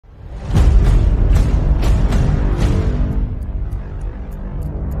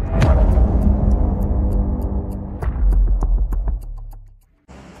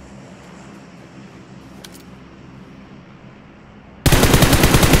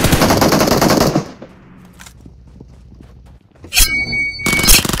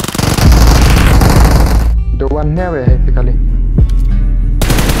one never basically.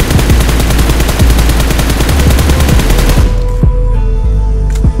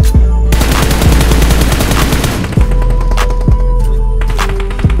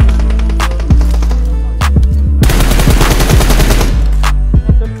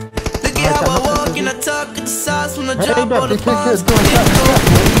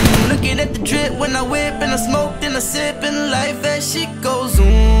 Looking at the drip when I whip and I smoke and I sip and life as shit goes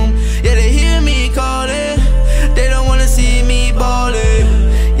zoom. Yeah, they hear me calling, they don't wanna see me ballin'.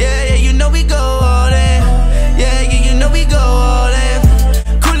 Yeah, yeah, you know we go all in. Yeah, yeah, you know we go all in.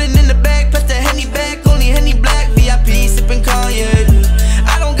 Coolin' in the back, pass the Henny back, only Henny black, VIP sippin' cognac.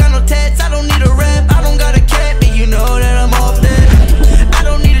 I don't got no tats, I don't need a rap, I don't got a cap, but you know that I'm off that. I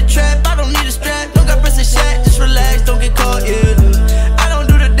don't need a trap, I don't need a strap, don't got press a shot, just relax, don't get caught, yeah. I don't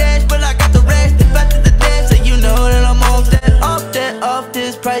do the dash, but I got the rest, if I did the dance, so you know that I'm off that, off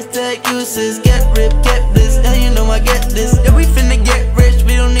this, price tag uses, get ripped, get this, now you know I get this, yeah, we finna get rich,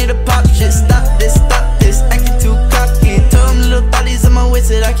 we don't need a pop shit, stop this, acting too cocky, told them little thotties on my waist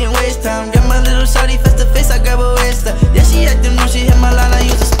that I can't waste time, got my little shawty face to face, I grab her waist, yeah, she acting new, she hit my line, I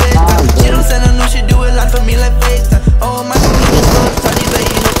use a spit, she don't send a new, she do it live for me like FaceTime, oh my niggas love, shawty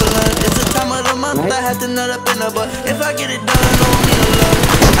baby, no for lunch, it's the time of the month, I have to nut up in her butt, if I get it done, I don't need a love,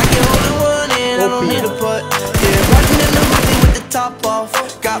 I can hold it one in, I don't need a putt, yeah, riding in the movie with the top off,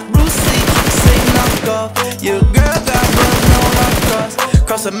 got Bruce Lee, say knock off, your girl got run on my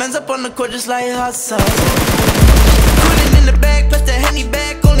cross the men's up on the court just like hot sauce, coolin' in the back, pass the Henny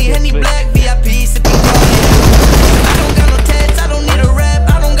back, only Henny black, VIP sippin' cognac. I don't got no tats, I don't need a rap,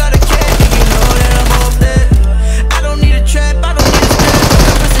 I don't got a cat, you know that I'm off that. I don't need a trap, I don't need a strap, don't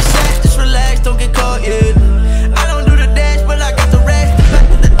got press a shot, just relax, don't get caught, yeah. I don't do the dash, but I got the racks, the back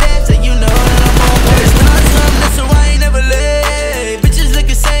to the dance, so you know that I'm off that. It's not something, so I ain't never late. Bitches look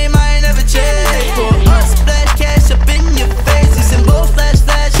the same, I ain't never changed. For us, splash cash up in your face, using both flash,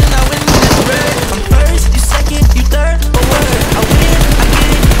 and I win this race. I'm first, you second, you third, but word, I win, I get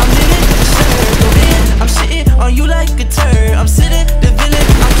it, I'm in it, sure. Go in, I'm shitting on you like a turd. I'm sitting, the villain,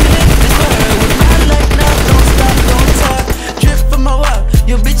 I'm killing this word. We ride like now, don't stop, don't talk. Drip from my walk,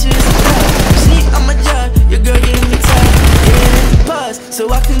 your bitch is a dog. She on my job, your girl getting me tired. Yeah, pause, so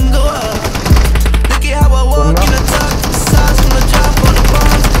I can go up. Look at how I walk in the top, size from the drop on the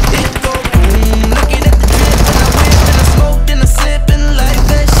bombs. It go boom, looking at the drip and I whip and I smoke and I sip and like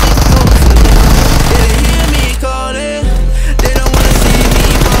that shit goes zoom. Yeah, they hear me calling, they don't wanna see me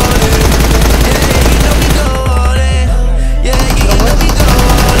ballin'. Yeah, you know we go all in. Yeah, you know we go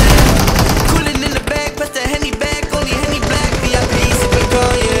all in. Coolin' in the back, pass the Henny back, only Henny black, VIP sippin'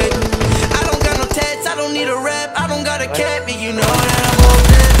 cognac. I don't got no tats, I don't need a rap, I don't got a cap, but you know that I'm off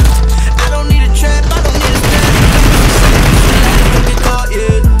that. I don't need a trap, I don't need a strap, don't get caught,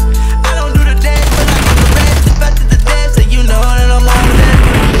 yeah. I don't do the dash, but I got the rest, if I did the dance, so you know that I'm off that.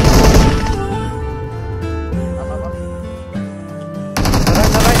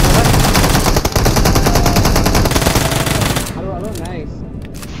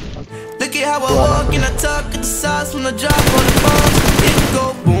 Look at how I walk and I talk at the sauce when I drop on the bombs. It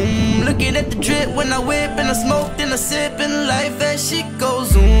go boom. Looking at the drip when I whip and I smoke and I sip and life as shit goes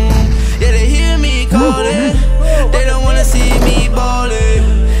zoom. Yeah, they hear me calling, they don't wanna see me ballin'.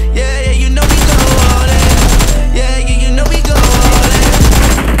 Yeah, yeah, you know we go all in. Yeah, yeah, you know we go all in.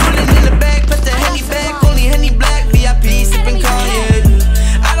 Coolin' in the back, pass the Henny back, only Henny black, VIP sippin' cognac.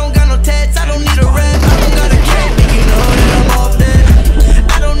 I don't got no tats, I don't need a rap, I don't got a cap, but you know that I'm off that.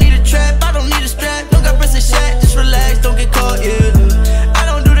 I don't need a trap, I don't need a strap, don't got press a shot, just relax, don't get caught, yeah. I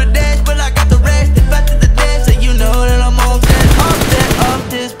don't do the dash, but I got the rest, if I did the dance, so you know that I'm off that, off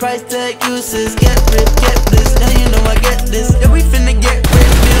this, price tag uses, get ripped, get this, now you know I get this, yeah, we finna get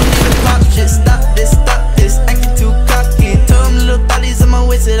rich, we don't need a pop shit, stop this, acting too cocky, told them little thotties on my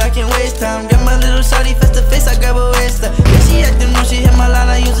waist that I can't waste time, got my little shawty face to face, I grab her waist, yeah, she acting new, she hit my line,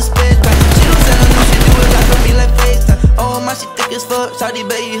 I use a spit time, she don't send a new, she do it live for me like FaceTime, oh my, she thick as fuck, shawty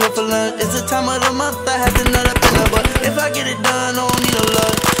baby, her for lunch, it's the time of the month, I have to nut up in her butt, if I get it done, I don't need a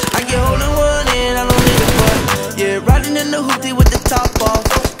love, I get holding one in, I don't need a butt, yeah, riding in the hoopty with the top off,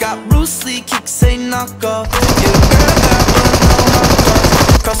 got Bruce Lee, kick, say knock off, yeah, girl got run on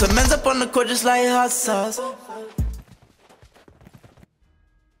my cross the men's up on the court just like hot sauce.